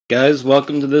Guys,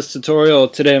 welcome to this tutorial.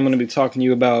 Today I'm going to be talking to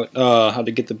you about how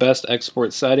to get the best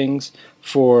export settings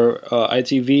for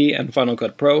EyeTv and Final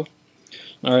Cut Pro.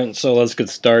 Alright, so let's get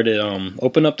started.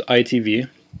 Open up the EyeTv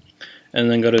and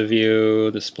then go to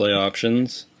View, Display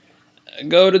Options.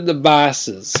 Go to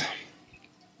Devices.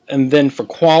 And then for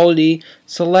quality,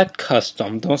 select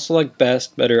Custom. Don't select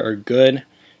Best, Better, or Good.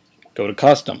 Go to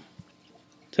Custom.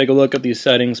 Take a look at these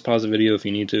settings. Pause the video if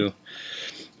you need to.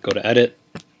 Go to Edit.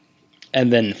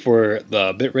 And then for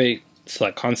the bitrate,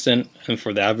 select constant, and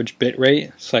for the average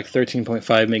bitrate, select 13.5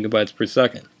 megabytes per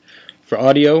second. For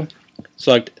audio,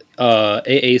 select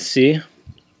AAC,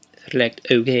 select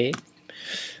OK,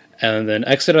 and then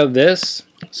exit out of this.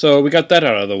 So we got that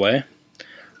out of the way.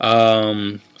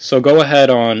 So go ahead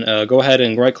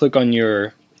and right-click on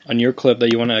your clip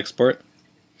that you want to export,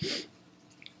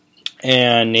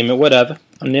 and name it whatever.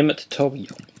 I'll name it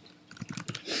tutorial.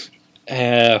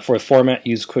 For format,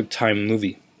 use QuickTime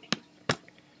Movie.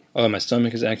 Oh, my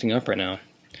stomach is acting up right now.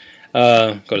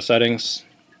 Go to Settings,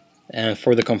 and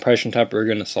for the compression type, we're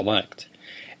going to select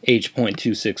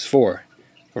H.264.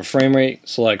 For frame rate,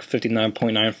 select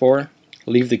 59.94.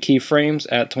 Leave the keyframes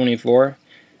at 24,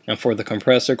 and for the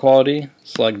compressor quality,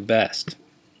 select Best.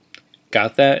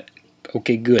 Got that?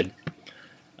 Okay, good.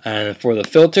 And for the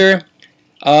filter,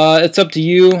 it's up to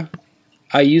you.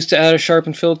 I used to add a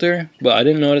sharpen filter, but I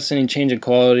didn't notice any change in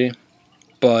quality.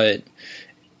 But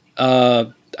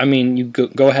I mean, you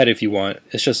go ahead if you want.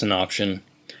 It's just an option.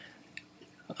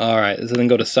 Alright, so then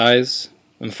go to size,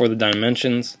 and for the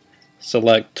dimensions,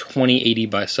 select 2080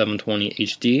 by 720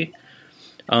 HD.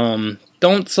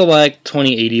 Don't select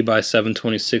 2080 by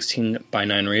 720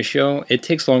 16:9 ratio. It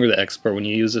takes longer to export when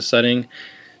you use this setting.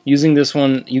 Using this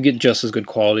one, you get just as good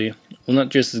quality. Well, not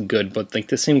just as good, but like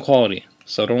the same quality.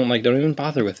 So don't even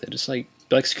bother with it. It's like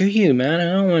screw you, man.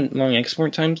 I don't want long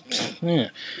export times. Yeah.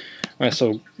 Alright,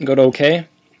 so go to OK. And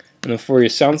then for your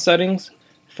sound settings,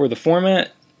 for the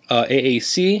format,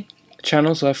 AAC,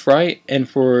 channels left, right, and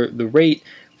for the rate,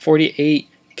 48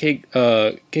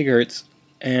 gigahertz.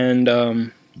 And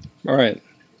alright,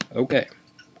 OK.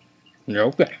 You're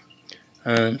OK.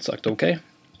 And select OK.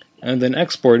 And then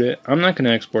export it. I'm not going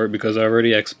to export because I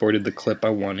already exported the clip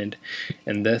I wanted.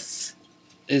 And this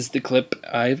is the clip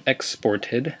I've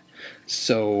exported.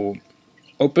 So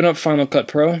open up Final Cut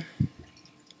Pro.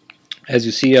 As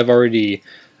you see, I've already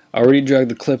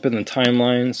dragged the clip in the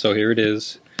timeline, so here it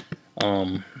is.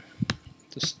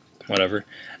 Just whatever.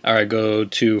 Alright, go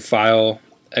to File,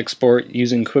 Export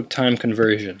using QuickTime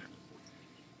Conversion.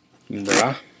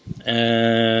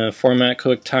 And format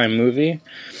QuickTime Movie.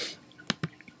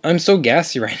 I'm so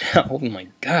gassy right now. Oh my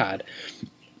god.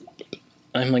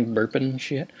 I'm like burping and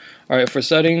shit. Alright, for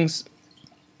settings,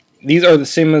 these are the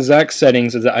same exact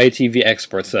settings as the EyeTv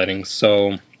export settings.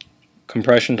 So,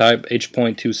 compression type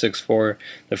H.264,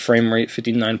 the frame rate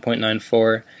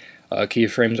 59.94,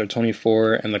 keyframes are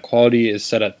 24, and the quality is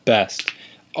set at best.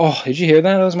 Oh, did you hear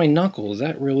that? That was my knuckles.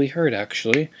 That really hurt,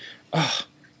 actually. Oh,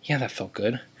 yeah, that felt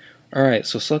good. Alright,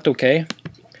 so select OK.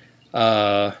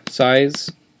 Size,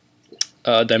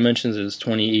 dimensions is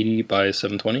 2080 by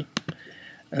 720.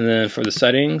 And then for the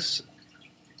settings,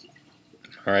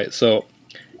 alright, so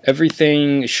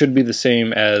everything should be the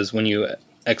same as when you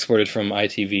exported from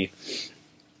EyeTv.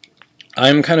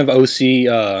 I'm kind of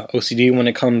OCD when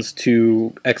it comes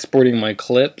to exporting my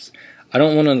clips. I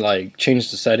don't want to like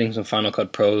change the settings in Final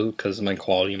Cut Pro because my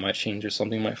quality might change or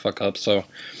something might fuck up, so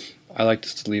I like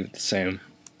just to leave it the same.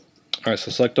 Alright,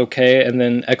 so select OK and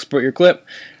then export your clip.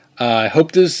 I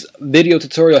hope this video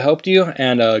tutorial helped you,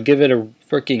 and give it a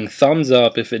freaking thumbs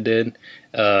up if it did.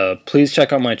 Please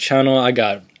check out my channel. I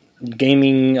got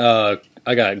gaming, I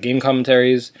got game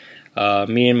commentaries.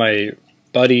 Me and my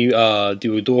buddy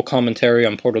do a dual commentary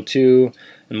on Portal 2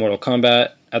 and Mortal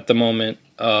Kombat at the moment.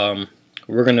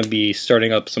 We're going to be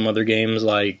starting up some other games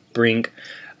like Brink,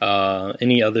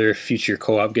 any other future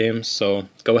co-op games, so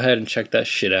go ahead and check that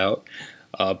shit out.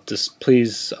 Just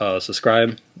please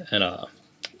subscribe and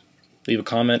leave a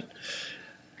comment.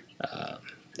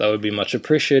 That would be much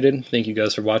appreciated. Thank you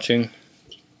guys for watching.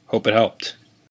 Hope it helped.